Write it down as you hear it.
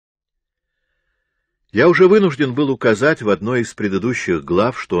Я уже вынужден был указать в одной из предыдущих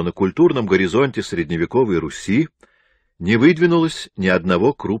глав, что на культурном горизонте средневековой Руси не выдвинулось ни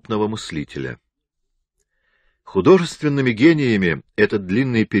одного крупного мыслителя. Художественными гениями этот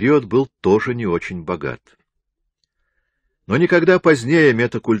длинный период был тоже не очень богат. Но никогда позднее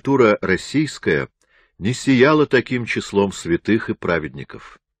метакультура российская не сияла таким числом святых и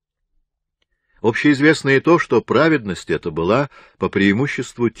праведников. Общеизвестно и то, что праведность эта была по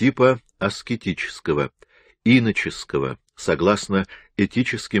преимуществу типа аскетического, иноческого, согласно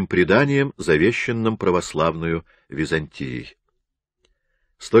этическим преданиям, завещанным православную Византией.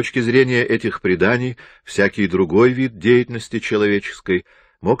 С точки зрения этих преданий, всякий другой вид деятельности человеческой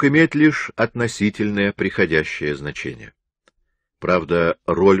мог иметь лишь относительное приходящее значение. Правда,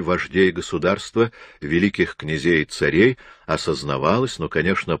 роль вождей государства, великих князей и царей осознавалась, но,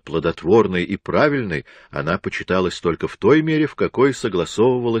 конечно, плодотворной и правильной она почиталась только в той мере, в какой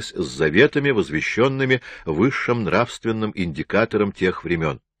согласовывалась с заветами, возвещенными высшим нравственным индикатором тех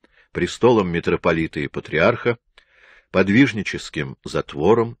времен — престолом митрополита и патриарха, подвижническим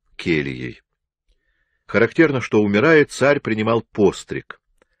затвором, кельей. Характерно, что, умирая, царь принимал постриг,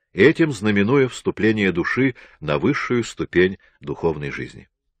 этим знаменуя вступление души на высшую ступень духовной жизни.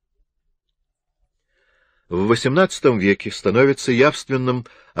 В XVIII веке становится явственным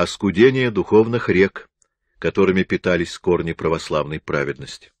оскудение духовных рек, которыми питались корни православной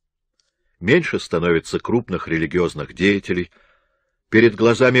праведности. Меньше становится крупных религиозных деятелей, перед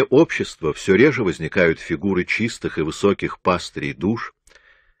глазами общества все реже возникают фигуры чистых и высоких пастырей душ,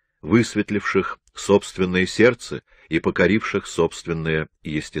 высветливших собственное сердце и покоривших собственное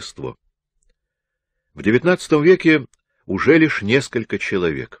естество. В XIX веке уже лишь несколько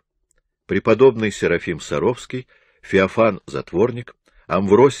человек. Преподобный Серафим Саровский, Феофан Затворник,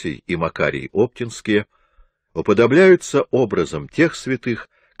 Амвросий и Макарий Оптинские уподобляются образом тех святых,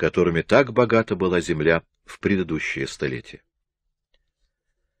 которыми так богата была земля в предыдущие столетия.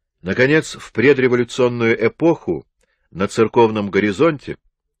 Наконец, в предреволюционную эпоху на церковном горизонте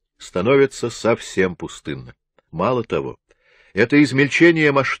становится совсем пустынно. Мало того, это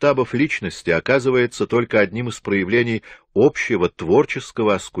измельчение масштабов личности оказывается только одним из проявлений общего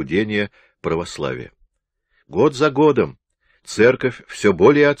творческого оскудения православия. Год за годом церковь все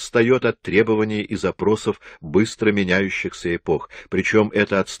более отстает от требований и запросов быстро меняющихся эпох, причем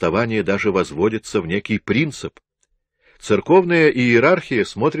это отставание даже возводится в некий принцип. Церковная иерархия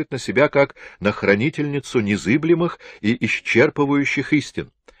смотрит на себя как на хранительницу незыблемых и исчерпывающих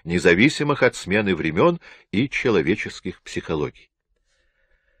истин, независимых от смены времен и человеческих психологий.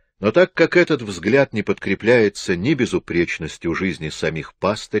 Но так как этот взгляд не подкрепляется ни безупречностью жизни самих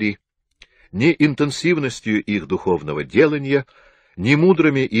пастырей, ни интенсивностью их духовного делания, ни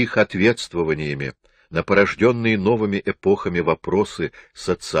мудрыми их ответствованиями на порожденные новыми эпохами вопросы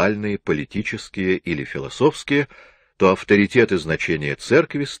социальные, политические или философские, то авторитет и значение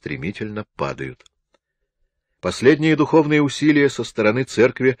церкви стремительно падают. Последние духовные усилия со стороны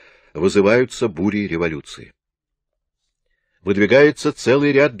церкви вызываются бурей революции. Выдвигается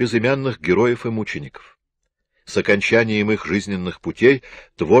целый ряд безымянных героев и мучеников. С окончанием их жизненных путей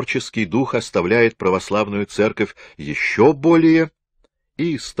творческий дух оставляет православную церковь еще более,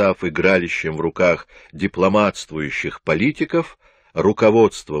 и, став игралищем в руках дипломатствующих политиков,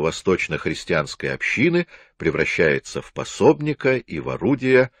 руководство восточно-христианской общины превращается в пособника и в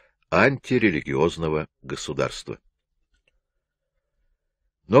орудие антирелигиозного государства.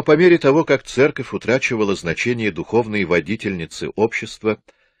 Но по мере того, как церковь утрачивала значение духовной водительницы общества,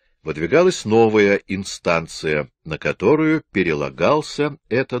 выдвигалась новая инстанция, на которую перелагался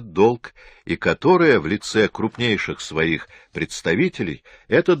этот долг, и которая в лице крупнейших своих представителей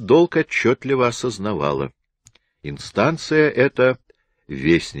этот долг отчетливо осознавала. Инстанция — это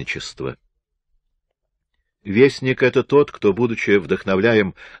вестничество. Вестник — это тот, кто, будучи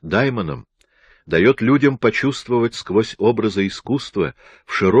вдохновляем даймоном, дает людям почувствовать сквозь образы искусства,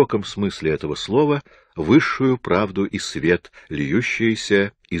 в широком смысле этого слова, высшую правду и свет,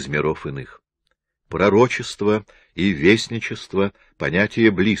 льющиеся из миров иных. Пророчество и вестничество —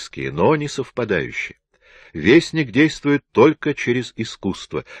 понятия близкие, но не совпадающие. Вестник действует только через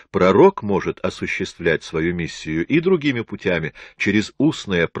искусство. Пророк может осуществлять свою миссию и другими путями, через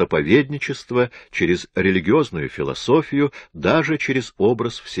устное проповедничество, через религиозную философию, даже через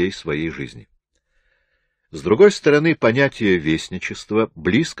образ всей своей жизни. С другой стороны, понятие вестничества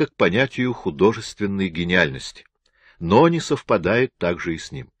близко к понятию художественной гениальности, но не совпадает также и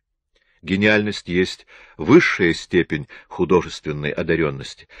с ним. Гениальность есть высшая степень художественной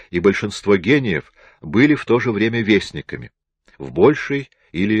одаренности, и большинство гениев были в то же время вестниками, в большей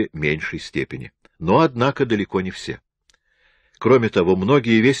или меньшей степени, но, однако, далеко не все. Кроме того,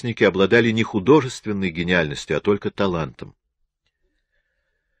 многие вестники обладали не художественной гениальностью, а только талантом.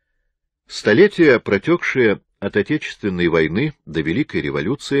 Столетие, протекшее от Отечественной войны до Великой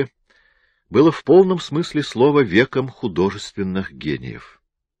революции, было в полном смысле слова веком художественных гениев.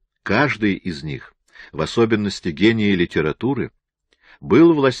 Каждый из них, в особенности гении литературы,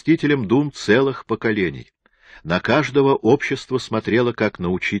 был властителем дум целых поколений. На каждого общество смотрело как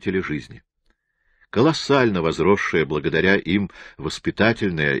на учителя жизни. Колоссально возросшая благодаря им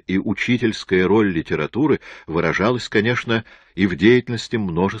воспитательная и учительская роль литературы выражалась, конечно, и в деятельности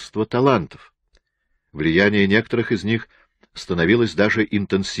множества талантов. Влияние некоторых из них становилось даже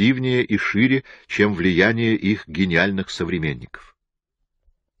интенсивнее и шире, чем влияние их гениальных современников.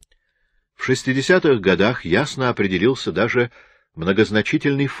 В 60-х годах ясно определился даже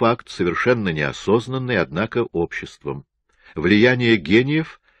многозначительный факт, совершенно неосознанный, однако, обществом. Влияние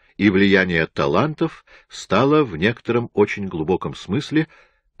гениев и влияние талантов стало в некотором очень глубоком смысле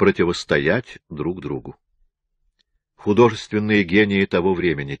противостоять друг другу. Художественные гении того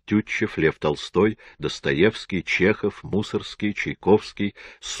времени — Тютчев, Лев Толстой, Достоевский, Чехов, Мусоргский, Чайковский,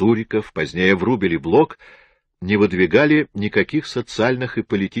 Суриков, позднее Врубель и Блок — не выдвигали никаких социальных и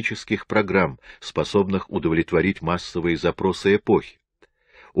политических программ, способных удовлетворить массовые запросы эпохи.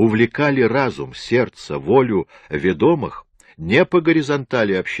 Увлекали разум, сердце, волю ведомых не по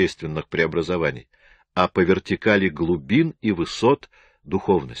горизонтали общественных преобразований, а по вертикали глубин и высот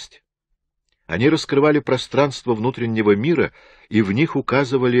духовности. Они раскрывали пространство внутреннего мира и в них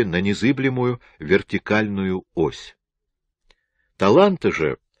указывали на незыблемую вертикальную ось. Таланты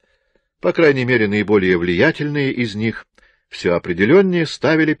же, по крайней мере наиболее влиятельные из них, все определеннее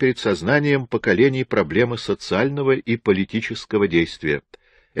ставили перед сознанием поколений проблемы социального и политического действия.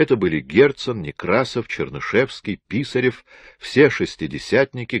 Это были Герцен, Некрасов, Чернышевский, Писарев, все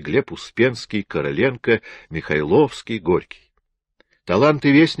шестидесятники, Глеб Успенский, Короленко, Михайловский, Горький.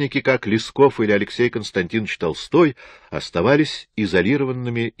 Таланты-вестники, как Лесков или Алексей Константинович Толстой, оставались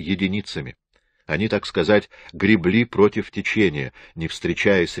изолированными единицами. Они, так сказать, гребли против течения, не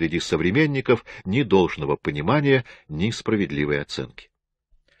встречая среди современников ни должного понимания, ни справедливой оценки.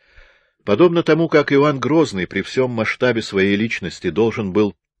 Подобно тому, как Иван Грозный при всем масштабе своей личности должен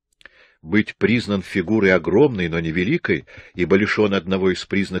был быть признан фигурой огромной, но не великой, ибо лишен одного из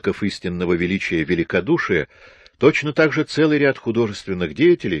признаков истинного величия — великодушия, точно так же целый ряд художественных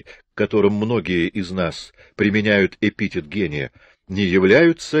деятелей, к которым многие из нас применяют эпитет гения, не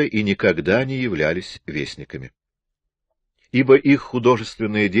являются и никогда не являлись вестниками. Ибо их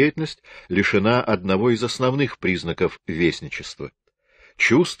художественная деятельность лишена одного из основных признаков вестничества —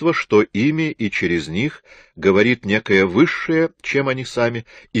 чувство, что ими и через них говорит некая высшая, чем они сами,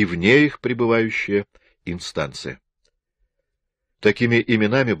 и вне их пребывающая инстанция. Такими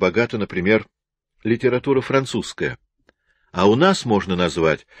именами богата, например, литература французская, а у нас можно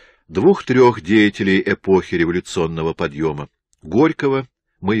назвать двух-трех деятелей эпохи революционного подъема — Горького,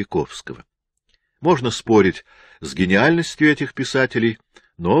 Маяковского. Можно спорить с гениальностью этих писателей,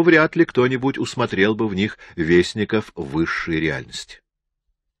 но вряд ли кто-нибудь усмотрел бы в них вестников высшей реальности.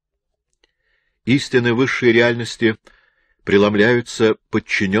 Истины высшей реальности преломляются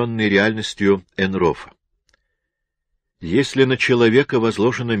подчиненной реальностью Энрофа. Если на человека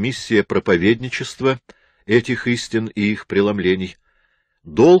возложена миссия проповедничества этих истин и их преломлений,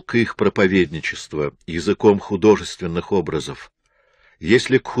 долг их проповедничества языком художественных образов.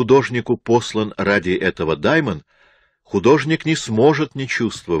 Если к художнику послан ради этого даймон, художник не сможет не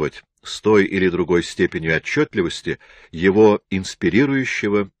чувствовать с той или другой степенью отчетливости его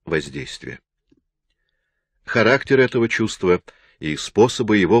инспирирующего воздействия. Характер этого чувства и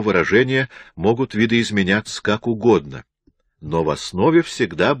способы его выражения могут видоизменяться как угодно, но в основе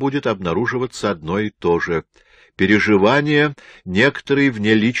всегда будет обнаруживаться одно и то же — переживание некоторой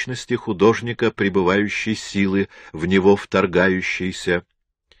вне личности художника пребывающей силы, в него вторгающейся,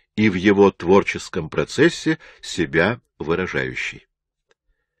 и в его творческом процессе себя выражающей.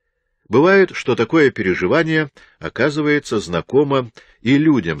 Бывает, что такое переживание оказывается знакомо и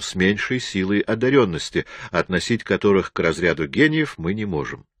людям с меньшей силой одаренности, относить которых к разряду гениев мы не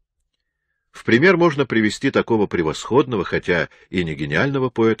можем. В пример можно привести такого превосходного, хотя и не гениального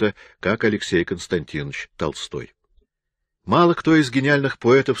поэта, как Алексей Константинович Толстой. Мало кто из гениальных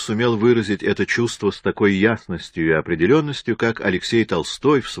поэтов сумел выразить это чувство с такой ясностью и определенностью, как Алексей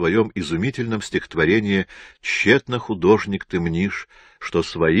Толстой в своем изумительном стихотворении «Тщетно, художник, ты мнишь, что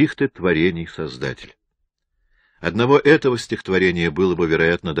своих ты творений создатель». Одного этого стихотворения было бы,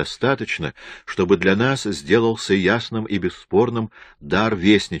 вероятно, достаточно, чтобы для нас сделался ясным и бесспорным дар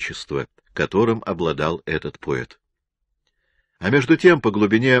вестничества, которым обладал этот поэт. А между тем, по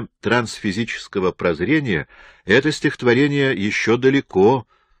глубине трансфизического прозрения, это стихотворение еще далеко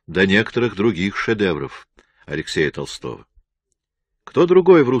до некоторых других шедевров Алексея Толстого. Кто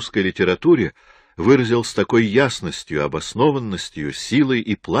другой в русской литературе выразил с такой ясностью, обоснованностью, силой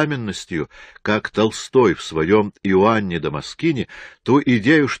и пламенностью, как Толстой в своем «Иоанне Дамаскине», ту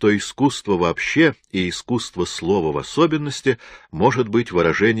идею, что искусство вообще и искусство слова в особенности может быть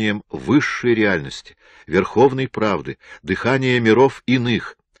выражением высшей реальности, верховной правды, дыхания миров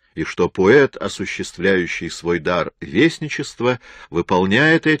иных, и что поэт, осуществляющий свой дар вестничества,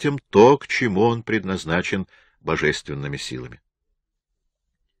 выполняет этим то, к чему он предназначен божественными силами.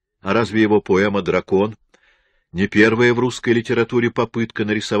 А разве его поэма «Дракон» не первая в русской литературе попытка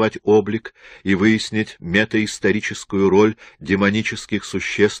нарисовать облик и выяснить метаисторическую роль демонических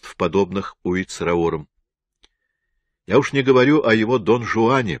существ, подобных Уицраорам? Я уж не говорю о его Дон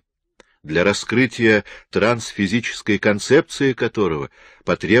Жуане, для раскрытия трансфизической концепции которого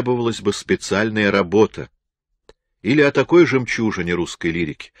потребовалась бы специальная работа, или о такой жемчужине русской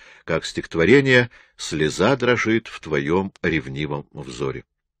лирики, как стихотворение «Слеза дрожит в твоем ревнивом взоре».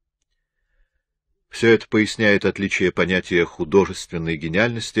 Все это поясняет отличие понятия художественной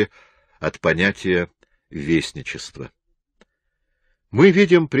гениальности от понятия вестничества. Мы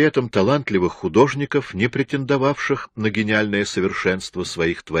видим при этом талантливых художников, не претендовавших на гениальное совершенство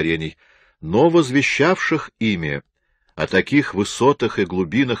своих творений, но возвещавших ими о таких высотах и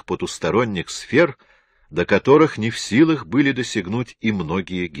глубинах потусторонних сфер, до которых не в силах были достигнуть и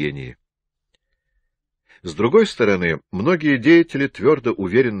многие гении. С другой стороны, многие деятели, твердо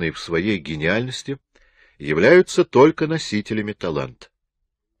уверенные в своей гениальности, являются только носителями таланта.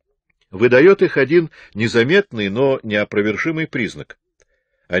 Выдает их один незаметный, но неопровержимый признак.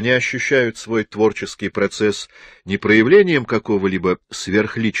 Они ощущают свой творческий процесс не проявлением какого-либо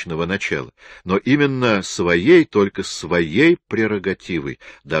сверхличного начала, но именно своей, только своей прерогативой,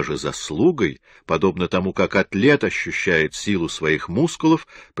 даже заслугой, подобно тому, как атлет ощущает силу своих мускулов,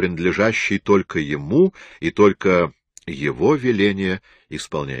 принадлежащей только ему и только его веление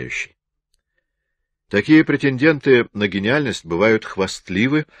исполняющий. Такие претенденты на гениальность бывают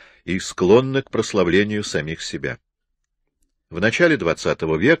хвастливы и склонны к прославлению самих себя. В начале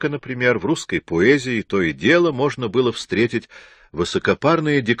XX века, например, в русской поэзии то и дело можно было встретить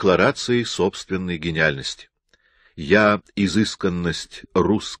высокопарные декларации собственной гениальности. «Я — изысканность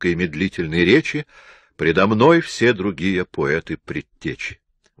русской медлительной речи, предо мной все другие поэты-предтечи»,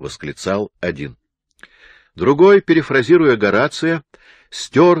 — восклицал один. Другой, перефразируя Горация,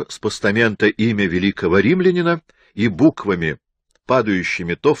 стер с постамента имя великого римлянина и буквами,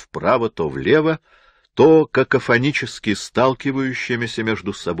 падающими то вправо, то влево, то какофонически сталкивающимися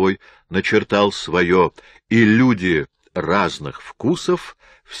между собой, начертал свое, и люди разных вкусов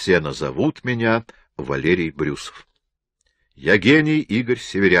все назовут меня Валерий Брюсов. «Я гений Игорь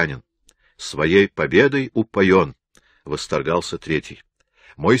Северянин, своей победой упоен», — восторгался третий.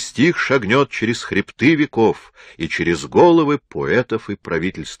 «Мой стих шагнет через хребты веков и через головы поэтов и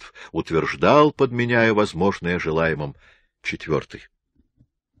правительств», — утверждал, подменяя возможное желаемым, четвертый.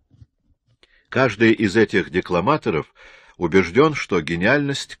 Каждый из этих декламаторов убежден, что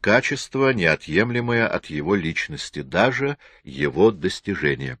гениальность — качество, неотъемлемое от его личности, даже его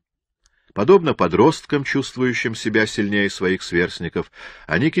достижения. Подобно подросткам, чувствующим себя сильнее своих сверстников,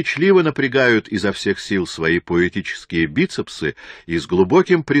 они кичливо напрягают изо всех сил свои поэтические бицепсы и с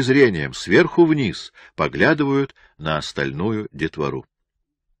глубоким презрением сверху вниз поглядывают на остальную детвору.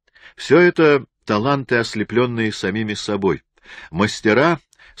 Все это таланты, ослепленные самими собой, мастера,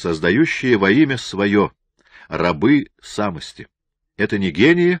 создающие во имя свое, рабы самости. Это не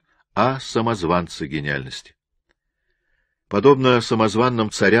гении, а самозванцы гениальности. Подобно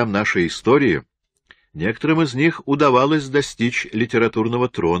самозванным царям нашей истории, некоторым из них удавалось достичь литературного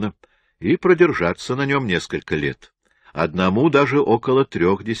трона и продержаться на нем несколько лет, одному даже около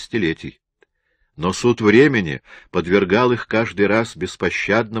 3 десятилетий. Но суд времени подвергал их каждый раз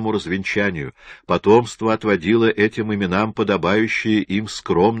беспощадному развенчанию, потомство отводило этим именам подобающие им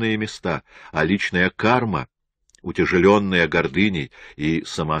скромные места, а личная карма, утяжеленная гордыней и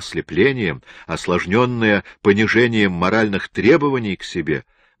самоослеплением, осложненная понижением моральных требований к себе,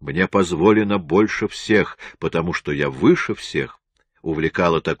 мне позволено больше всех, потому что я выше всех,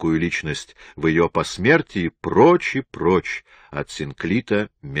 увлекала такую личность в ее посмертии прочь и прочь от синклита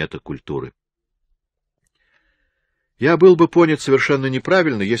метакультуры. Я был бы понят совершенно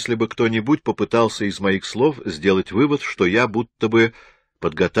неправильно, если бы кто-нибудь попытался из моих слов сделать вывод, что я будто бы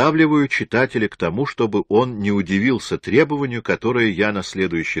подготавливаю читателя к тому, чтобы он не удивился требованию, которое я на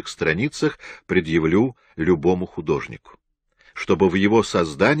следующих страницах предъявлю любому художнику. чтобы в его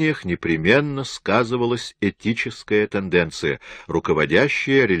созданиях непременно сказывалась этическая тенденция,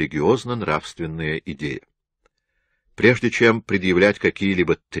 руководящая религиозно-нравственная идея. Прежде чем предъявлять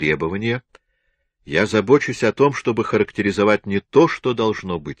какие-либо требования, я забочусь о том, чтобы характеризовать не то, что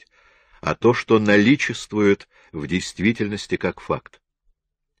должно быть, а то, что наличествует в действительности как факт.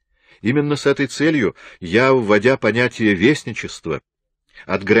 Именно с этой целью я, вводя понятие вестничества,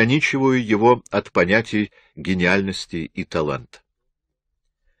 отграничиваю его от понятий гениальности и таланта.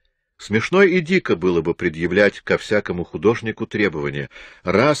 Смешно и дико было бы предъявлять ко всякому художнику требования: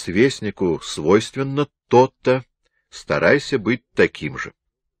 раз вестнику свойственно то-то, старайся быть таким же.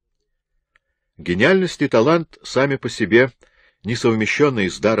 Гениальность и талант сами по себе,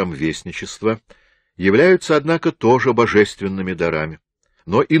 несовмещенные с даром вестничества, являются, однако, тоже божественными дарами,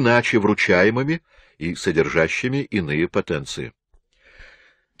 но иначе вручаемыми и содержащими иные потенции.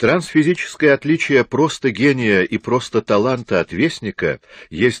 Трансфизическое отличие просто гения и просто таланта от вестника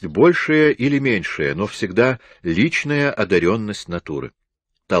есть большая или меньшая, но всегда личная одаренность натуры.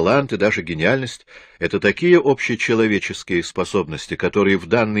 Талант и даже гениальность — это такие общечеловеческие способности, которые в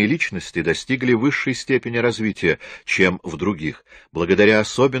данной личности достигли высшей степени развития, чем в других, благодаря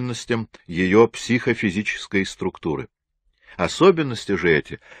особенностям ее психофизической структуры. Особенности же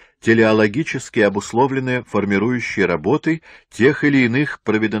эти телеологически обусловлены формирующей работой тех или иных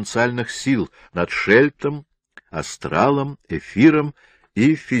провиденциальных сил над шельтом, астралом, эфиром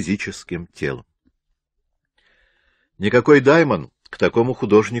и физическим телом. Никакой даймон к такому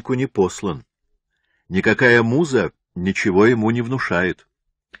художнику не послан, никакая муза ничего ему не внушает,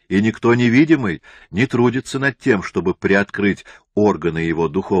 и никто невидимый не трудится над тем, чтобы приоткрыть органы его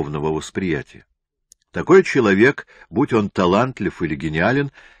духовного восприятия. Такой человек, будь он талантлив или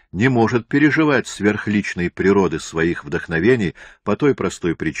гениален, не может переживать сверхличной природы своих вдохновений по той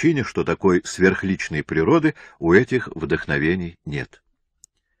простой причине, что такой сверхличной природы у этих вдохновений нет.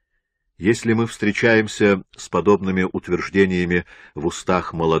 Если мы встречаемся с подобными утверждениями в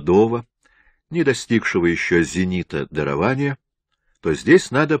устах молодого, не достигшего еще зенита дарования, то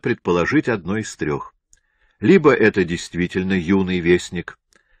здесь надо предположить одно из трех. Либо это действительно юный вестник,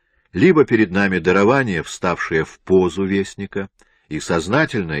 либо перед нами дарование, вставшее в позу вестника, и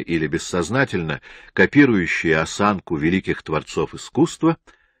сознательно или бессознательно копирующее осанку великих творцов искусства,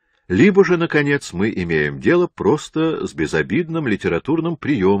 либо же, наконец, мы имеем дело просто с безобидным литературным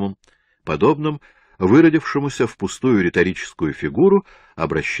приемом, подобным выродившемуся в пустую риторическую фигуру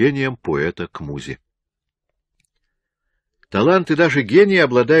обращением поэта к музе. Талант и даже гений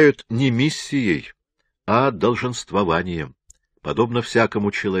обладают не миссией, а долженствованием, подобно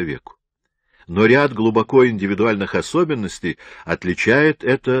всякому человеку. Но ряд глубоко индивидуальных особенностей отличает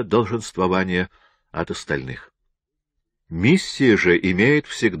это долженствование от остальных. Миссия же имеет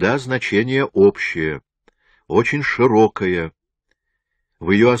всегда значение общее, очень широкое.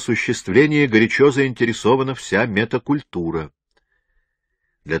 В ее осуществлении горячо заинтересована вся метакультура.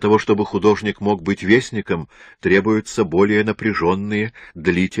 Для того, чтобы художник мог быть вестником, требуются более напряженные,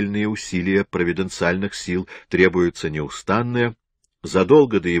 длительные усилия провиденциальных сил, требуется неустанная,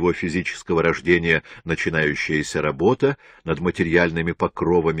 задолго до его физического рождения начинающаяся работа над материальными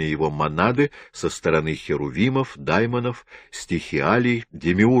покровами его монады со стороны херувимов, даймонов, стихиалий,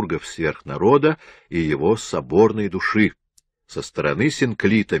 демиургов сверхнарода и его соборной души, со стороны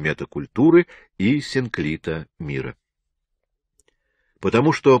синклита метакультуры и синклита мира.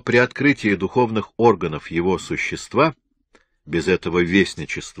 Потому что при открытии духовных органов его существа, без этого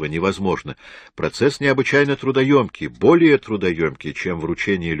вестничества невозможно, процесс необычайно трудоемкий, более трудоемкий, чем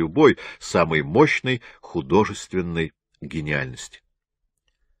вручение любой самой мощной художественной гениальности.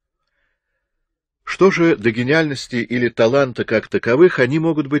 Что же до гениальности или таланта как таковых, они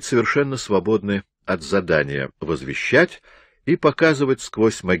могут быть совершенно свободны от задания возвещать и показывать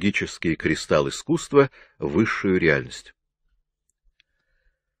сквозь магический кристалл искусства высшую реальность.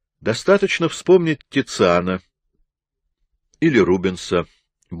 Достаточно вспомнить Тициана или Рубенса,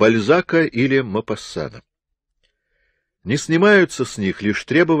 Бальзака или Мопассана. Не снимаются с них лишь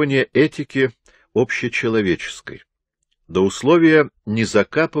требования этики общечеловеческой, до условия не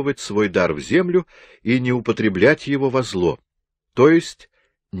закапывать свой дар в землю и не употреблять его во зло, то есть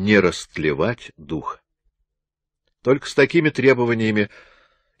не растлевать духа. Только с такими требованиями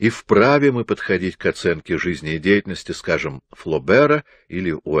и вправе мы подходить к оценке жизни и деятельности, скажем, Флобера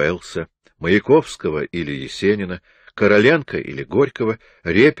или Уэллса, Маяковского или Есенина, Короленко или Горького,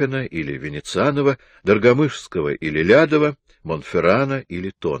 Репина или Венецианова, Доргомышского или Лядова, Монферрана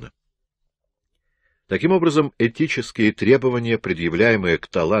или Тона. Таким образом, этические требования, предъявляемые к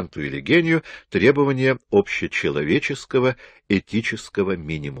таланту или гению, требования общечеловеческого этического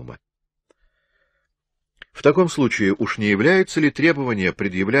минимума. В В таком случае уж не является ли требование,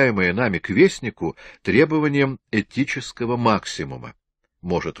 предъявляемое нами к вестнику, требованием этического максимума?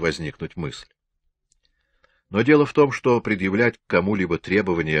 Может возникнуть мысль. Но дело в том, что предъявлять к кому-либо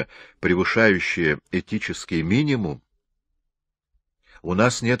требования, превышающие этический минимум, у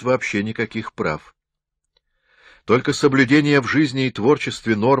нас нет вообще никаких прав. Только соблюдение в жизни и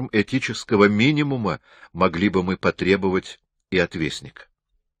творчестве норм этического минимума могли бы мы потребовать и от вестника.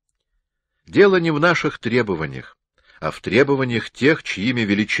 Дело не в наших требованиях, а в требованиях тех, чьими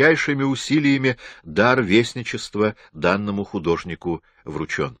величайшими усилиями дар вестничества данному художнику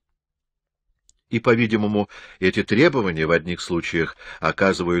вручен. И, по-видимому, эти требования в одних случаях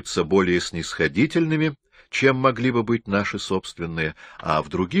оказываются более снисходительными, чем могли бы быть наши собственные, а в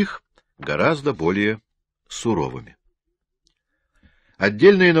других — гораздо более суровыми.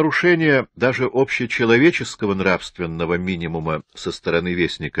 Отдельные нарушения даже общечеловеческого нравственного минимума со стороны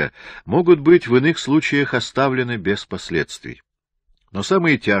вестника могут быть в иных случаях оставлены без последствий. Но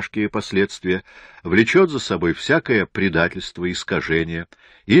самые тяжкие последствия влечет за собой всякое предательство, искажение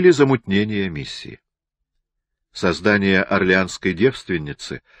или замутнение миссии. Создание орлеанской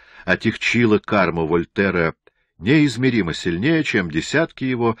девственницы отягчило карму Вольтера неизмеримо сильнее, чем десятки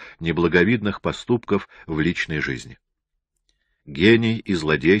его неблаговидных поступков в личной жизни. Гений и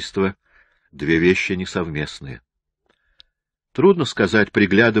злодейство — две вещи несовместные. Трудно сказать,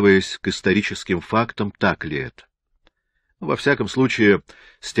 приглядываясь к историческим фактам, так ли это. Во всяком случае,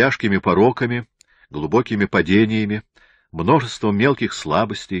 с тяжкими пороками, глубокими падениями, множеством мелких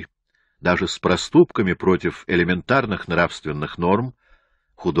слабостей, даже с проступками против элементарных нравственных норм,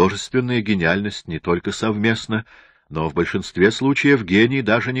 художественная гениальность не только совместна, но в большинстве случаев гений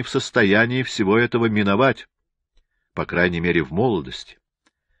даже не в состоянии всего этого миновать, по крайней мере в молодости.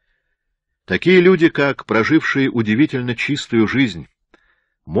 Такие люди, как прожившие удивительно чистую жизнь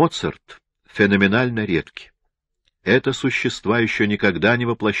Моцарт, феноменально редки. Это существа, еще никогда не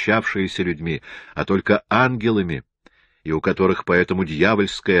воплощавшиеся людьми, а только ангелами, и у которых поэтому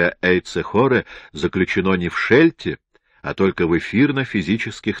дьявольское эйцехоре заключено не в шельте, а только в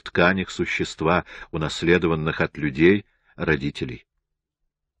эфирно-физических тканях существа, унаследованных от людей, родителей.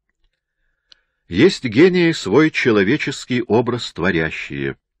 Есть гении свой человеческий образ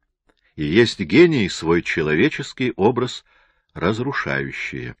творящие, и есть гении свой человеческий образ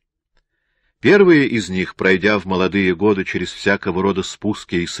разрушающие. Первые из них, пройдя в молодые годы через всякого рода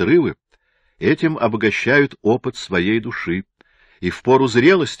спуски и срывы, этим обогащают опыт своей души и в пору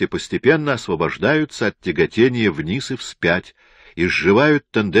зрелости постепенно освобождаются от тяготения вниз и вспять, изживают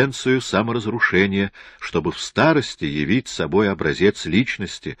тенденцию саморазрушения, чтобы в старости явить собой образец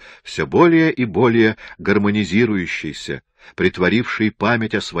личности, все более и более гармонизирующийся, претворивший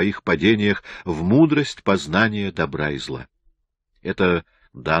память о своих падениях в мудрость познания добра и зла. Это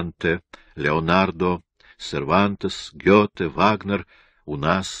Данте, Леонардо, Сервантес, Гёте, Вагнер, у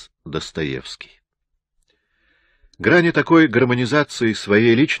нас Достоевский. Грани такой гармонизации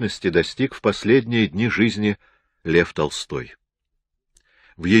своей личности достиг в последние дни жизни Лев Толстой.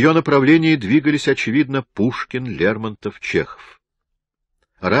 В ее направлении двигались, очевидно, Пушкин, Лермонтов, Чехов.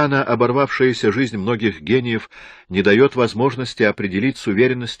 Рано оборвавшаяся жизнь многих гениев не дает возможности определить с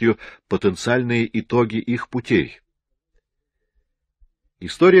уверенностью потенциальные итоги их путей.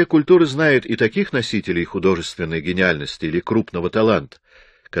 История культуры знает и таких носителей художественной гениальности или крупного таланта,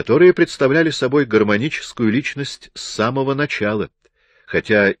 которые представляли собой гармоническую личность с самого начала,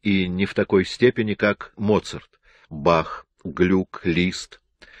 хотя и не в такой степени, как Моцарт, Бах, Глюк, Лист,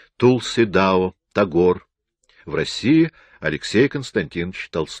 Тулси Дао, Тагор. В России Алексей Константинович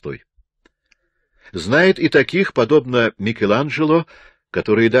Толстой. Знает и таких, подобно Микеланджело,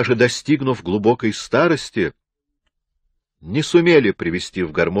 которые, даже достигнув глубокой старости, не сумели привести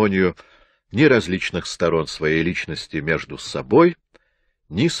в гармонию ни различных сторон своей личности между собой,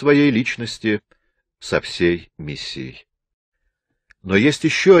 ни своей личности со всей миссией. Но есть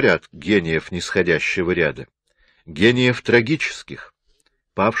еще ряд гениев нисходящего ряда, гениев трагических,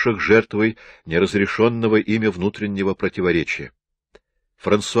 павших жертвой неразрешенного ими внутреннего противоречия.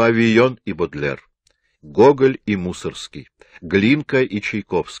 Франсуа Вийон и Бодлер, Гоголь и Мусоргский, Глинка и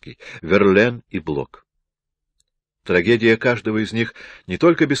Чайковский, Верлен и Блок. Трагедия каждого из них не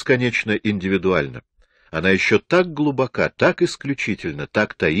только бесконечно индивидуальна, она еще так глубока, так исключительна,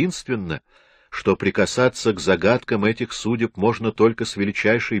 так таинственна, что прикасаться к загадкам этих судеб можно только с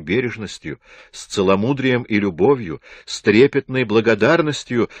величайшей бережностью, с целомудрием и любовью, с трепетной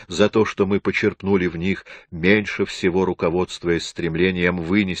благодарностью за то, что мы почерпнули в них, меньше всего руководствуясь стремлением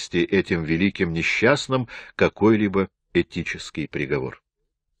вынести этим великим несчастным какой-либо этический приговор.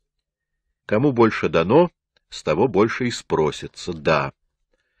 Кому больше дано, с того больше и спросится, да.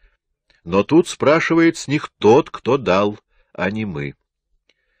 Но тут спрашивает с них тот, кто дал, а не мы.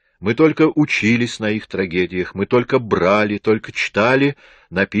 Мы только учились на их трагедиях, мы только брали, только читали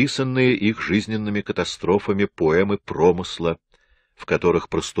написанные их жизненными катастрофами поэмы промысла, в которых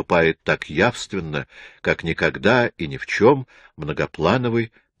проступает так явственно, как никогда и ни в чем,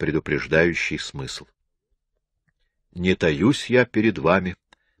 многоплановый предупреждающий смысл. «Не таюсь я перед вами,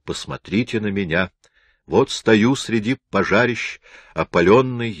 посмотрите на меня, вот стою среди пожарищ,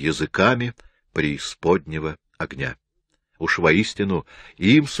 опаленный языками преисподнего огня. Уж воистину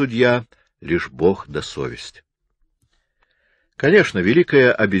им судья лишь Бог да совесть». Конечно,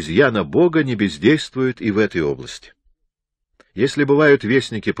 великая обезьяна Бога не бездействует и в этой области. Если бывают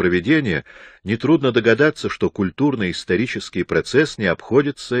вестники провидения, нетрудно догадаться, что культурно-исторический процесс не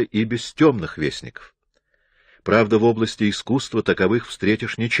обходится и без темных вестников. Правда, в области искусства таковых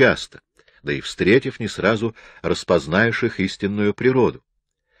встретишь нечасто, да и встретив, не сразу распознаешь их истинную природу.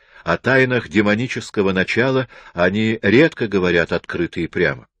 О тайнах демонического начала они редко говорят открыто и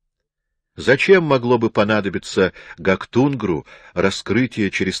прямо. Зачем могло бы понадобиться Гактунгру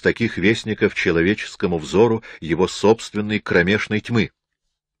раскрытие через таких вестников человеческому взору его собственной кромешной тьмы?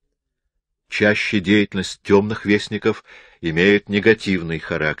 Чаще деятельность темных вестников имеет негативный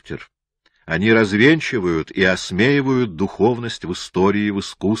характер. Они развенчивают и осмеивают духовность в истории, в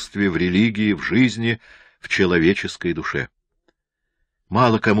искусстве, в религии, в жизни, в человеческой душе.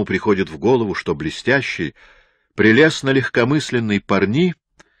 Мало кому приходит в голову, что блестящий, прелестно-легкомысленный Парни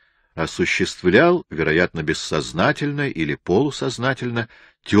осуществлял, вероятно, бессознательно или полусознательно,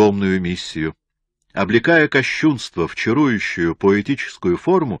 темную миссию, облекая кощунство в чарующую поэтическую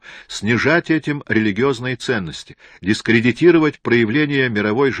форму, снижать этим религиозные ценности, дискредитировать проявления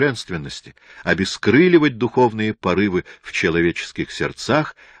мировой женственности, обескрыливать духовные порывы в человеческих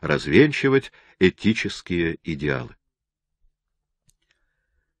сердцах, развенчивать этические идеалы.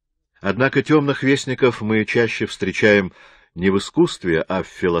 Однако темных вестников мы чаще встречаем не в искусстве, а в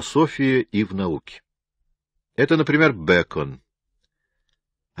философии и в науке. Это, например, Бэкон,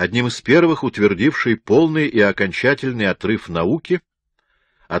 одним из первых утвердивший полный и окончательный отрыв науки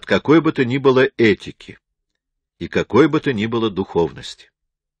от какой бы то ни было этики и какой бы то ни было духовности.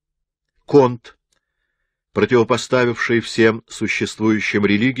 Конт, противопоставивший всем существующим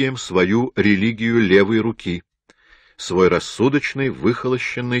религиям свою религию левой руки, свой рассудочный,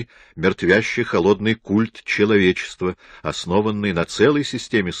 выхолощенный, мертвящий холодный культ человечества, основанный на целой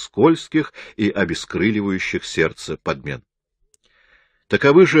системе скользких и обескрыливающих сердце подмен.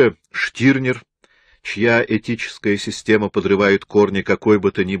 Таковы же Штирнер, чья этическая система подрывает корни какой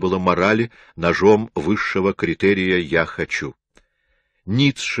бы то ни было морали ножом высшего критерия «я хочу».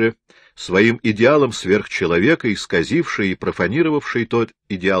 Ницше, своим идеалом сверхчеловека, исказивший и профанировавший тот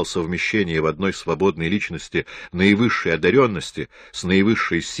идеал совмещения в одной свободной личности наивысшей одаренности с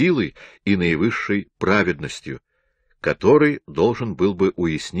наивысшей силой и наивысшей праведностью, который должен был бы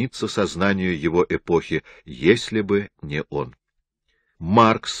уясниться сознанию его эпохи, если бы не он.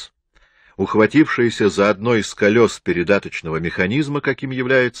 Маркс, ухватившийся за одно из колес передаточного механизма, каким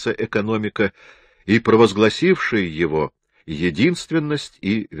является экономика, и провозгласивший его единственность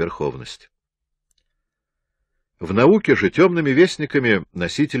и верховность. В науке же темными вестниками,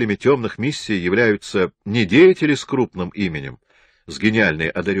 носителями темных миссий являются не деятели с крупным именем, с гениальной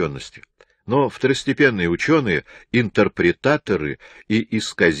одаренностью, но второстепенные ученые, интерпретаторы и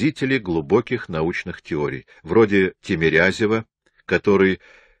исказители глубоких научных теорий, вроде Тимирязева, который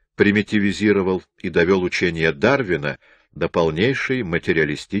примитивизировал и довел учение Дарвина до полнейшей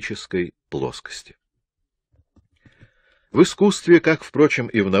материалистической плоскости. В искусстве, как, впрочем,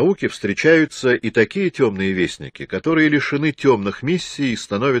 и в науке, встречаются и такие темные вестники, которые лишены темных миссий и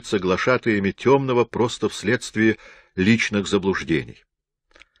становятся глашатаями темного просто вследствие личных заблуждений.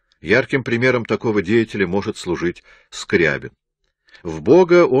 Ярким примером такого деятеля может служить Скрябин. В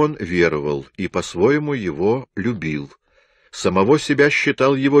Бога он веровал и по-своему его любил, самого себя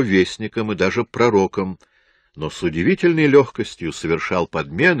считал его вестником и даже пророком, но с удивительной легкостью совершал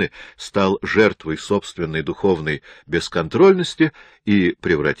подмены, стал жертвой собственной духовной бесконтрольности и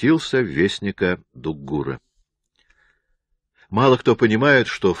превратился в вестника Дуггура. Мало кто понимает,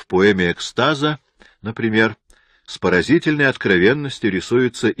 что в поэме «Экстаза», например, с поразительной откровенностью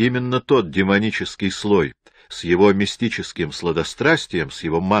рисуется именно тот демонический слой, с его мистическим сладострастием, с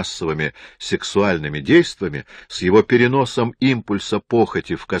его массовыми сексуальными действиями, с его переносом импульса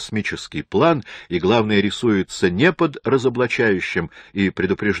похоти в космический план, и, главное, рисуется не под разоблачающим и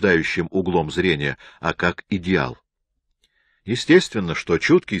предупреждающим углом зрения, а как идеал. Естественно, что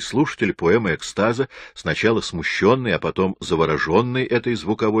чуткий слушатель поэмы экстаза, сначала смущенный, а потом завороженный этой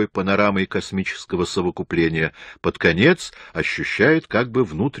звуковой панорамой космического совокупления, под конец ощущает как бы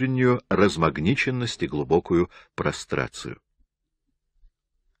внутреннюю размагниченность и глубокую прострацию.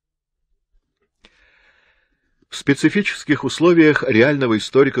 В специфических условиях реального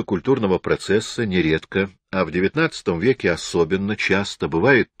историко-культурного процесса нередко, а в XIX веке особенно часто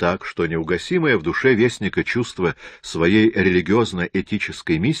бывает так, что неугасимое в душе вестника чувство своей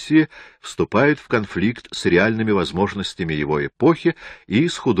религиозно-этической миссии вступает в конфликт с реальными возможностями его эпохи и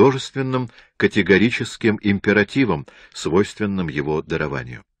с художественным категорическим императивом, свойственным его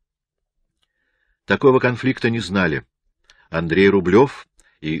дарованию. Такого конфликта не знали Андрей Рублев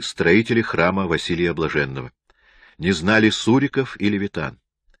и строители храма Василия Блаженного. Не знали Суриков и Левитан.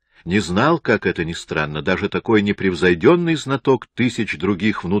 Не знал, как это ни странно, даже такой непревзойденный знаток тысяч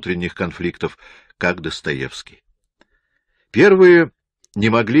других внутренних конфликтов, как Достоевский. Первые не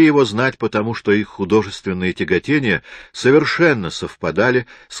могли его знать, потому что их художественные тяготения совершенно совпадали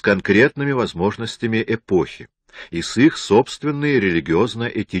с конкретными возможностями эпохи и с их собственной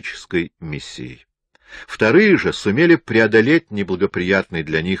религиозно-этической миссией. Вторые же сумели преодолеть неблагоприятный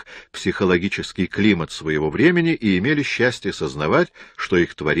для них психологический климат своего времени и имели счастье сознавать, что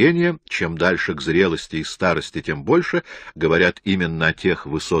их творения, чем дальше к зрелости и старости, тем больше, говорят именно о тех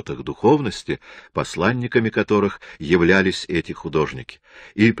высотах духовности, посланниками которых являлись эти художники,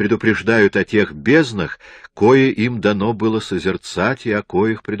 и предупреждают о тех безднах, кое им дано было созерцать и о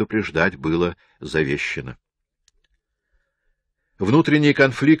коих предупреждать было завещено. Внутренний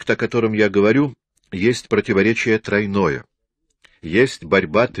конфликт, о котором я говорю, есть противоречие тройное, есть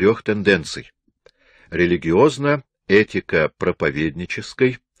борьба трех тенденций —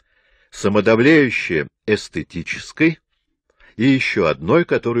 религиозно-этико-проповеднической, самодовлеюще-эстетической и еще одной,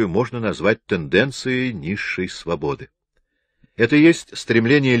 которую можно назвать тенденцией низшей свободы. Это есть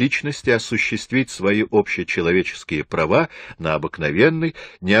стремление личности осуществить свои общечеловеческие права на обыкновенный,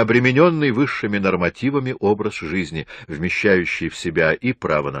 необремененный высшими нормативами образ жизни, вмещающий в себя и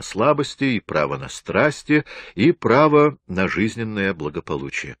право на слабости, и право на страсти, и право на жизненное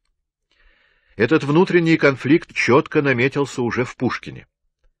благополучие. Этот внутренний конфликт четко наметился уже в Пушкине.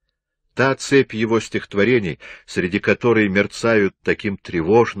 Та цепь его стихотворений, среди которой мерцают таким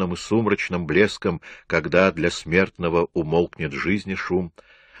тревожным и сумрачным блеском, когда для смертного умолкнет жизни шум,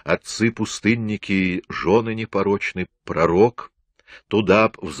 отцы-пустынники и жены непорочный, пророк, туда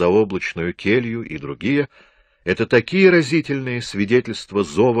в заоблачную келью и другие — это такие разительные свидетельства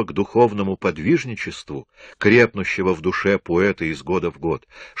зова к духовному подвижничеству, крепнущего в душе поэта из года в год,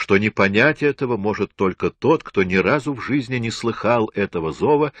 что не понять этого может только тот, кто ни разу в жизни не слыхал этого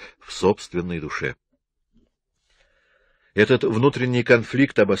зова в собственной душе. Этот внутренний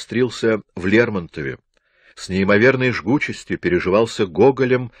конфликт обострился в Лермонтове, с неимоверной жгучестью переживался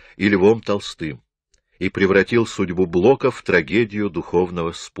Гоголем и Львом Толстым и превратил судьбу Блока в трагедию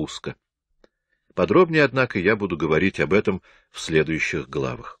духовного спуска. Подробнее, однако, я буду говорить об этом в следующих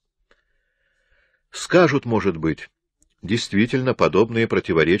главах. Скажут, может быть, действительно, подобные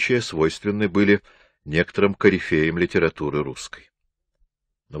противоречия свойственны были некоторым корифеям литературы русской.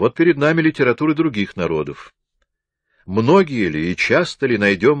 Но вот перед нами литературы других народов. Многие ли и часто ли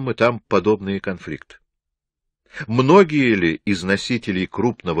найдем мы там подобные конфликты? Многие ли из носителей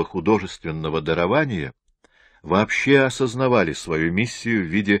крупного художественного дарования вообще осознавали свою миссию в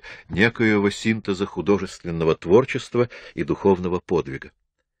виде некоего синтеза художественного творчества и духовного подвига?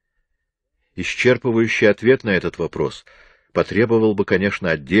 Исчерпывающий ответ на этот вопрос потребовал бы, конечно,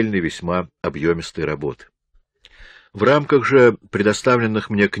 отдельной весьма объемистой работы. В рамках же предоставленных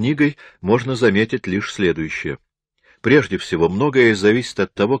мне книгой можно заметить лишь следующее. Прежде всего, многое зависит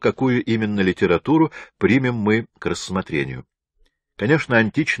от того, какую именно литературу примем мы к рассмотрению. Конечно,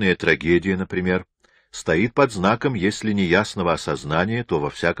 античная трагедия, например, стоит под знаком, если не ясного осознания, то, во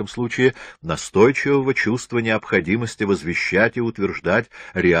всяком случае, настойчивого чувства необходимости возвещать и утверждать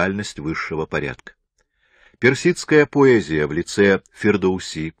реальность высшего порядка. Персидская поэзия в лице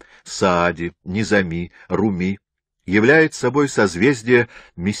Фирдауси, Саади, Низами, Руми является собой созвездие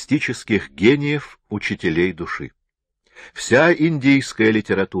мистических гениев, учителей души. Вся индийская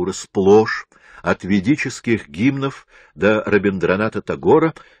литература сплошь, от ведических гимнов до Рабиндраната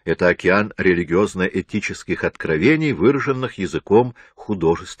Тагора, это океан религиозно-этических откровений, выраженных языком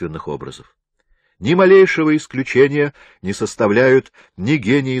художественных образов. Ни малейшего исключения не составляют ни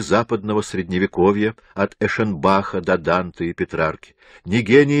гении западного Средневековья, от Эшенбаха до Данте и Петрарки, ни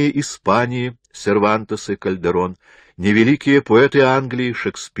гении Испании, Сервантес и Кальдерон, ни великие поэты Англии,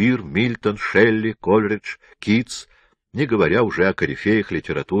 Шекспир, Мильтон, Шелли, Кольридж, Китс, не говоря уже о корифеях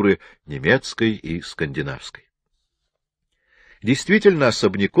литературы немецкой и скандинавской. Действительно,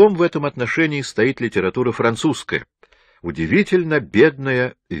 особняком в этом отношении стоит литература французская, удивительно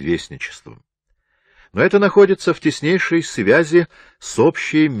бедная вестничеством. Но это находится в теснейшей связи с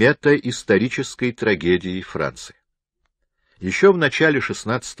общей метаисторической трагедией Франции. Еще в начале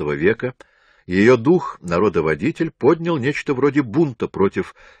XVI века ее дух, народоводитель, поднял нечто вроде бунта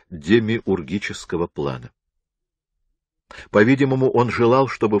против демиургического плана. По-видимому, он желал,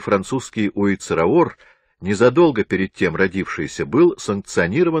 чтобы французский уицераор, незадолго перед тем родившийся, был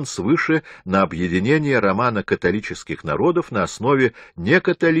санкционирован свыше на объединение романа католических народов на основе не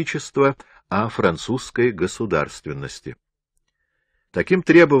католичества, а французской государственности. Таким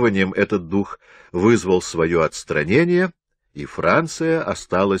требованием этот дух вызвал свое отстранение, и Франция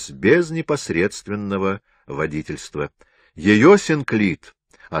осталась без непосредственного водительства. Ее синклит,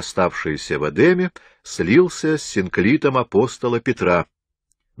 оставшийся в Эдеме, слился с синклитом апостола Петра,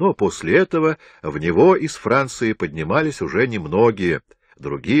 но после этого в него из Франции поднимались уже немногие,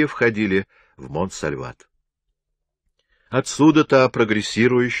 другие входили в Монсальват. Отсюда та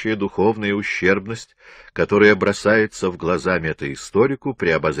прогрессирующая духовная ущербность, которая бросается в глаза метаисторику при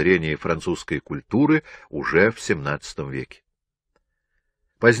обозрении французской культуры уже в XVII веке.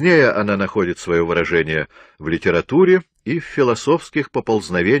 Позднее она находит свое выражение в литературе и в философских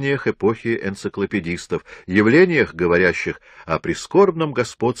поползновениях эпохи энциклопедистов, явлениях, говорящих о прискорбном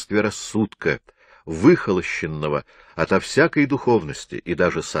господстве рассудка, выхолощенного ото всякой духовности и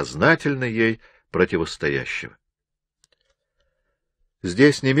даже сознательно ей противостоящего.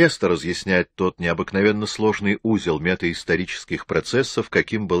 Здесь не место разъяснять тот необыкновенно сложный узел метаисторических процессов,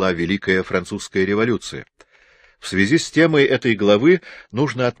 каким была Великая Французская революция. В связи с темой этой главы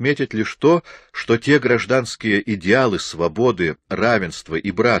нужно отметить лишь то, что те гражданские идеалы свободы, равенства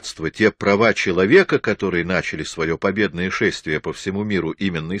и братства, те права человека, которые начали свое победное шествие по всему миру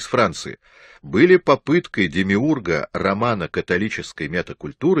именно из Франции, были попыткой демиурга романа католической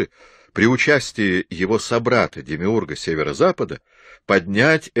метакультуры при участии его собрата, демиурга Северо-Запада,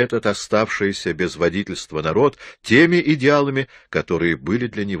 поднять этот оставшийся без водительства народ теми идеалами, которые были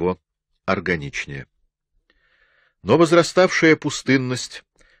для него органичнее. Но возраставшая пустынность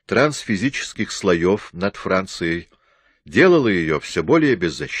трансфизических слоев над Францией делала ее все более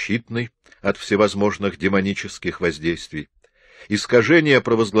беззащитной от всевозможных демонических воздействий. Искажения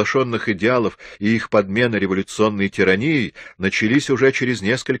провозглашенных идеалов и их подмена революционной тиранией начались уже через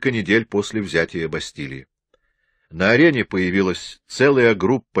несколько недель после взятия Бастилии. На арене появилась целая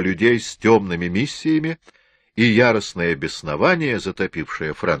группа людей с темными миссиями, и яростное беснование,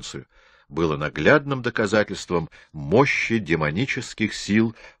 затопившее Францию, было наглядным доказательством мощи демонических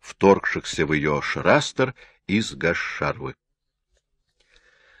сил, вторгшихся в ее шрастер из Гашшарвы.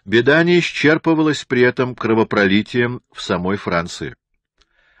 Беда не исчерпывалась при этом кровопролитием в самой Франции.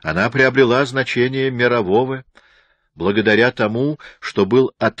 Она приобрела значение мирового, благодаря тому, что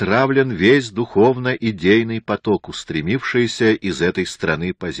был отравлен весь духовно-идейный поток, устремившийся из этой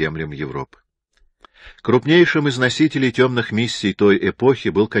страны по землям Европы. Крупнейшим из носителей темных миссий той эпохи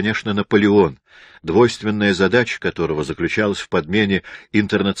был, конечно, Наполеон, двойственная задача которого заключалась в подмене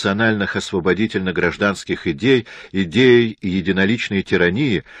интернациональных освободительно-гражданских идей, идей единоличной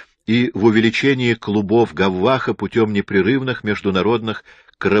тирании и в увеличении клубов Гавваха путем непрерывных международных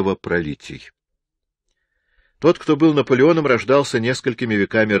кровопролитий. Тот, кто был Наполеоном, рождался несколькими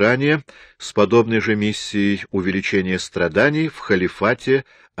веками ранее с подобной же миссией увеличения страданий в халифате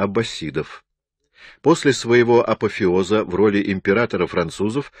аббасидов. После своего апофеоза в роли императора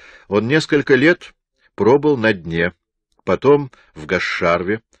французов он несколько лет пробыл на дне, потом в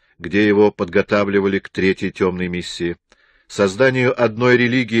Гашшарве, где его подготавливали к третьей темной миссии, созданию одной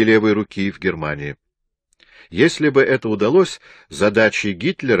религии левой руки в Германии. Если бы это удалось, задачи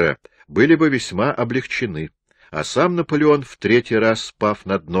Гитлера были бы весьма облегчены, а сам Наполеон, в третий раз пав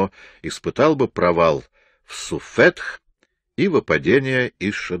на дно, испытал бы провал в Суфетх и выпадение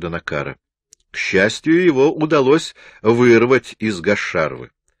из Шадонакара. К счастью, его удалось вырвать из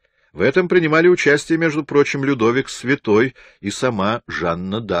Гашшарвы. В этом принимали участие, между прочим, Людовик Святой и сама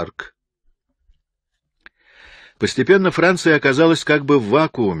Жанна д'Арк. Постепенно Франция оказалась как бы в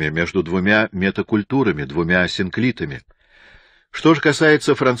вакууме между двумя метакультурами, двумя синклитами. Что же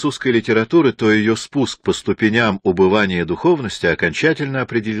касается французской литературы, то ее спуск по ступеням убывания духовности окончательно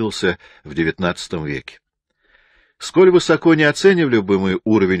определился в XIX веке. Сколь высоко не оценивали бы мы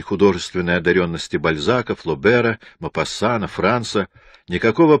уровень художественной одаренности Бальзака, Флобера, Мопассана, Франца,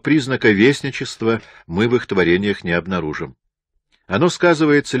 никакого признака вестничества мы в их творениях не обнаружим. Оно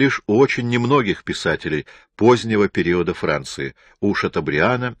сказывается лишь у очень немногих писателей позднего периода Франции, у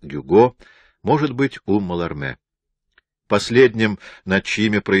Шатобриана, Гюго, может быть, у Маларме. Последним, над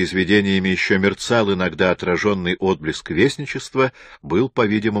чьими произведениями еще мерцал иногда отраженный отблеск вестничества, был,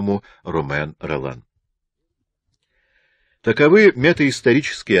 по-видимому, Ромен Ролан. Таковы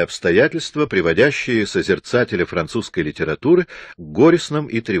метаисторические обстоятельства, приводящие созерцателя французской литературы к горестным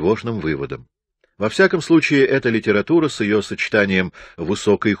и тревожным выводам. Во всяком случае, эта литература с ее сочетанием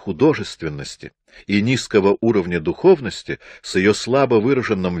высокой художественности и низкого уровня духовности, с ее слабо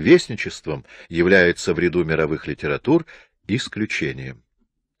выраженным вестничеством, является в ряду мировых литератур исключением.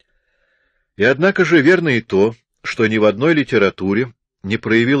 И однако же верно и то, что ни в одной литературе не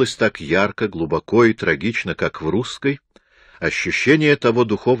проявилось так ярко, глубоко и трагично, как в русской, ощущение того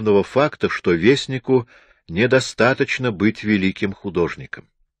духовного факта, что вестнику недостаточно быть великим художником.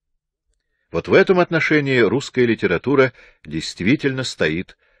 Вот в этом отношении русская литература действительно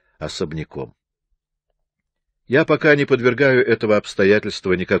стоит особняком. Я пока не подвергаю этого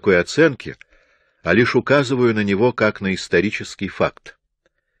обстоятельства никакой оценке, а лишь указываю на него как на исторический факт.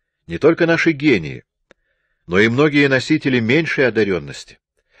 Не только наши гении, но и многие носители меньшей одаренности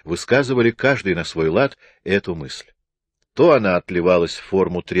высказывали каждый на свой лад эту мысль. То она отливалась в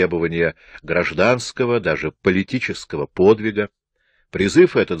форму требования гражданского, даже политического подвига.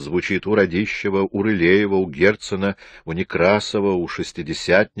 Призыв этот звучит у Радищева, у Рылеева, у Герцена, у Некрасова, у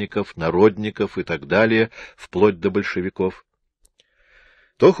шестидесятников, народников и так далее, вплоть до большевиков.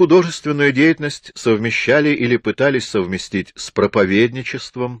 То художественную деятельность совмещали или пытались совместить с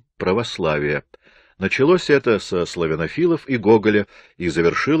проповедничеством православия. Началось это со славянофилов и Гоголя и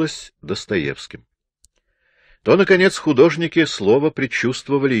завершилось Достоевским. То, наконец, художники слово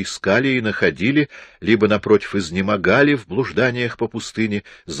предчувствовали, искали и находили, либо, напротив, изнемогали в блужданиях по пустыне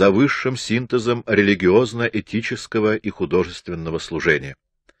за высшим синтезом религиозно-этического и художественного служения.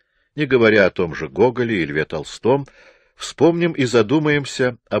 Не говоря о том же Гоголе и Льве Толстом, вспомним и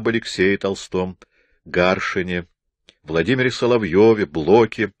задумаемся об Алексее Толстом, Гаршине, Владимире Соловьеве,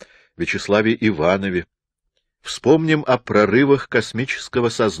 Блоке, Вячеславе Иванове. Вспомним о прорывах космического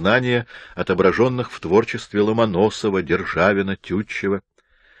сознания, отображенных в творчестве Ломоносова, Державина, Тютчева.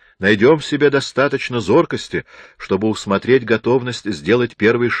 Найдем в себе достаточно зоркости, чтобы усмотреть готовность сделать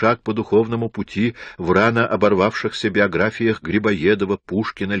первый шаг по духовному пути в рано оборвавшихся биографиях Грибоедова,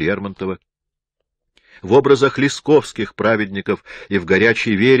 Пушкина, Лермонтова. В образах лесковских праведников и в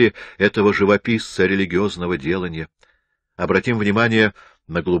горячей вере этого живописца религиозного делания. Обратим внимание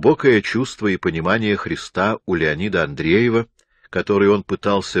на глубокое чувство и понимание Христа у Леонида Андреева, который он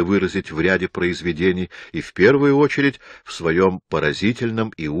пытался выразить в ряде произведений и в первую очередь в своем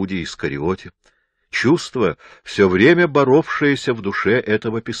поразительном Иуде Искариоте. Чувство, все время боровшееся в душе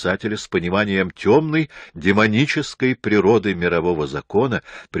этого писателя с пониманием темной, демонической природы мирового закона,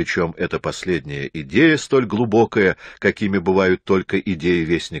 причем эта последняя идея, столь глубокая, какими бывают только идеи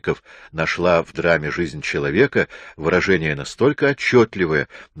вестников, нашла в драме «Жизнь человека» выражение настолько отчетливое,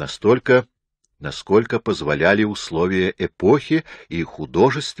 насколько позволяли условия эпохи и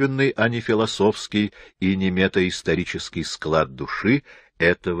художественный, а не философский и не метаисторический склад души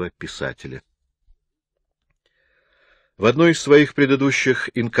этого писателя. В одной из своих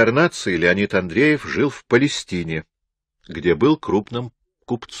предыдущих инкарнаций Леонид Андреев жил в Палестине, где был крупным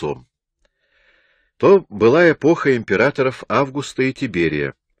купцом. То была эпоха императоров Августа и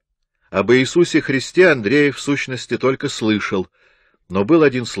Тиберия. Об Иисусе Христе Андреев в сущности только слышал, но был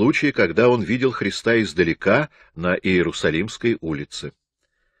один случай, когда он видел Христа издалека на Иерусалимской улице.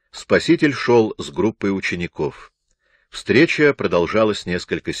 Спаситель шел с группой учеников. Встреча продолжалась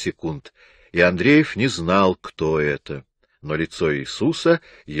несколько секунд, и Андреев не знал, кто это. Но лицо Иисуса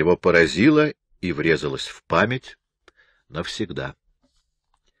его поразило и врезалось в память навсегда.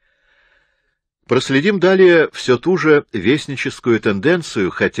 Проследим далее все ту же вестническую тенденцию,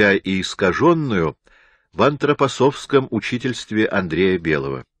 хотя и искаженную, в антропософском учительстве Андрея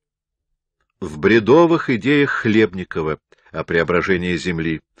Белого. В бредовых идеях Хлебникова о преображении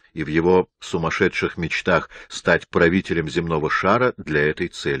Земли и в его сумасшедших мечтах стать правителем земного шара для этой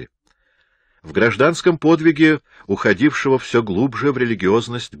цели. В гражданском подвиге, уходившего все глубже в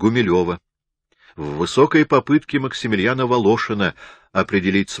религиозность Гумилева, в высокой попытке Максимилиана Волошина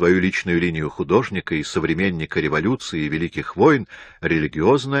определить свою личную линию художника и современника революции и великих войн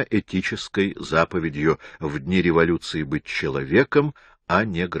религиозно-этической заповедью в дни революции быть человеком, а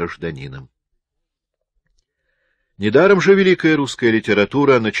не гражданином. Недаром же великая русская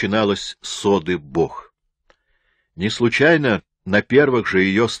литература начиналась с оды «Бог». Не случайно на первых же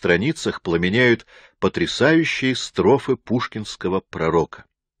ее страницах пламенеют потрясающие строфы пушкинского «Пророка».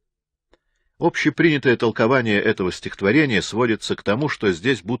 Общепринятое толкование этого стихотворения сводится к тому, что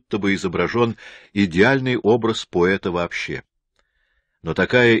здесь будто бы изображен идеальный образ поэта вообще. Но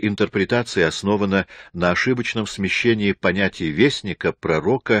такая интерпретация основана на ошибочном смещении понятий вестника,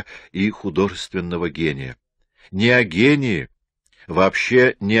 пророка и художественного гения. Не о гении,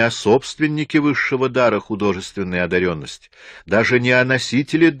 вообще не о собственнике высшего дара художественной одаренности, даже не о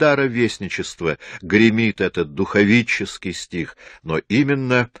носителе дара вестничества гремит этот духовический стих, но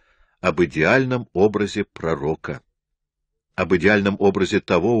именно об идеальном образе пророка, об идеальном образе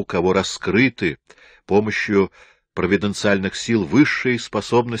того, у кого раскрыты помощью провиденциальных сил высшие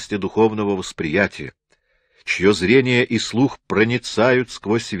способности духовного восприятия, чье зрение и слух проницают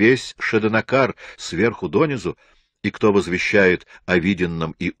сквозь весь Шеденакар сверху донизу, и кто возвещает о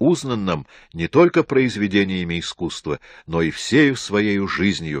виденном и узнанном не только произведениями искусства, но и всею своею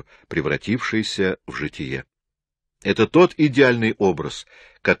жизнью, превратившейся в житие. Это тот идеальный образ,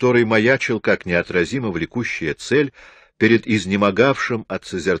 который маячил как неотразимо влекущая цель перед изнемогавшим от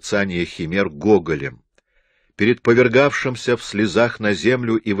созерцания химер Гоголем, перед повергавшимся в слезах на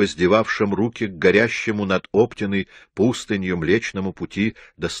землю и воздевавшим руки к горящему над Оптиной пустынью Млечному пути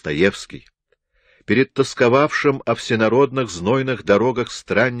Достоевский, перед тосковавшим о всенародных знойных дорогах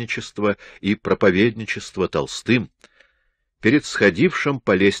странничества и проповедничества Толстым, перед сходившим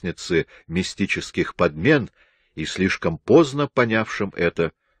по лестнице мистических подмен и слишком поздно понявшим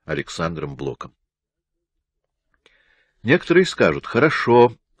это Александром Блоком. Некоторые скажут: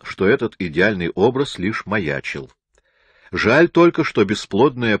 хорошо, что этот идеальный образ лишь маячил. Жаль только, что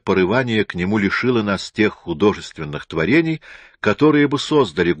бесплодное порывание к нему лишило нас тех художественных творений, которые бы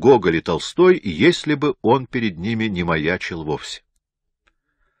создали Гоголь и Толстой, если бы он перед ними не маячил вовсе.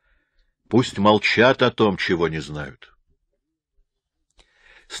 Пусть молчат о том, чего не знают.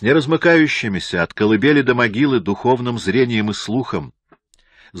 С неразмыкающимися от колыбели до могилы духовным зрением и слухом,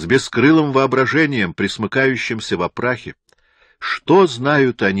 с бескрылым воображением, присмыкающимся во прахе, что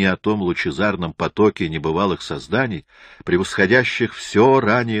знают они о том лучезарном потоке небывалых созданий, превосходящих все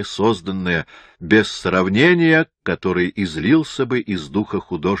ранее созданное, без сравнения, который излился бы из духа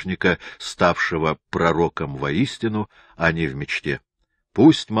художника, ставшего пророком воистину, а не в мечте?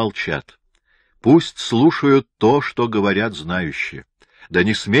 Пусть молчат, пусть слушают то, что говорят знающие. Да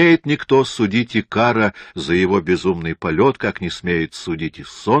не смеет никто судить Икара за его безумный полет, как не смеет судить и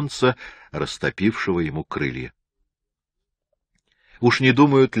солнца, растопившего ему крылья. Уж не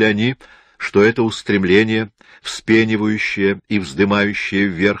думают ли они, что это устремление, вспенивающее и вздымающее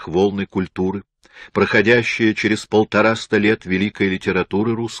вверх волны культуры, проходящее через 150 лет великой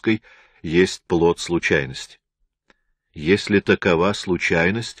литературы русской, есть плод случайности? Если такова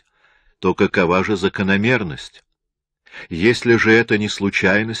случайность, то какова же закономерность? Если же это не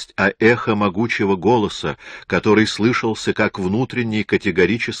случайность, а эхо могучего голоса, который слышался как внутренний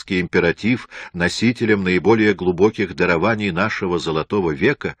категорический императив носителем наиболее глубоких дарований нашего золотого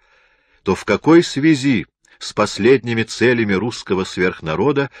века, то в какой связи с последними целями русского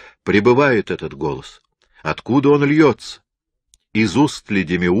сверхнарода пребывает этот голос? Откуда он льется? Из уст ли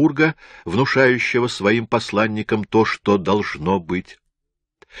демиурга, внушающего своим посланникам то, что должно быть?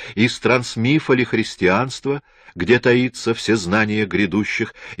 Из трансмифа ли христианства, где таится всезнание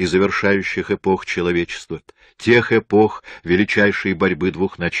грядущих и завершающих эпох человечества, тех эпох величайшей борьбы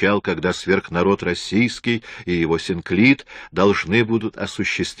двух начал, когда сверхнарод российский и его синклит должны будут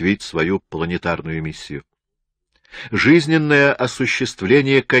осуществить свою планетарную миссию? Жизненное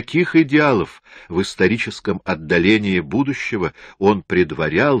осуществление каких идеалов в историческом отдалении будущего он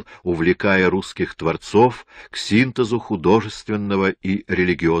предварял, увлекая русских творцов к синтезу художественного и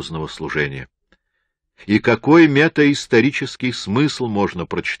религиозного служения? И какой метаисторический смысл можно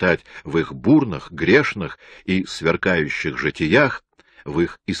прочитать в их бурных, грешных и сверкающих житиях, в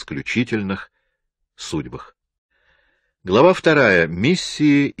их исключительных судьбах? Глава 2.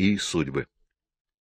 Миссии и судьбы.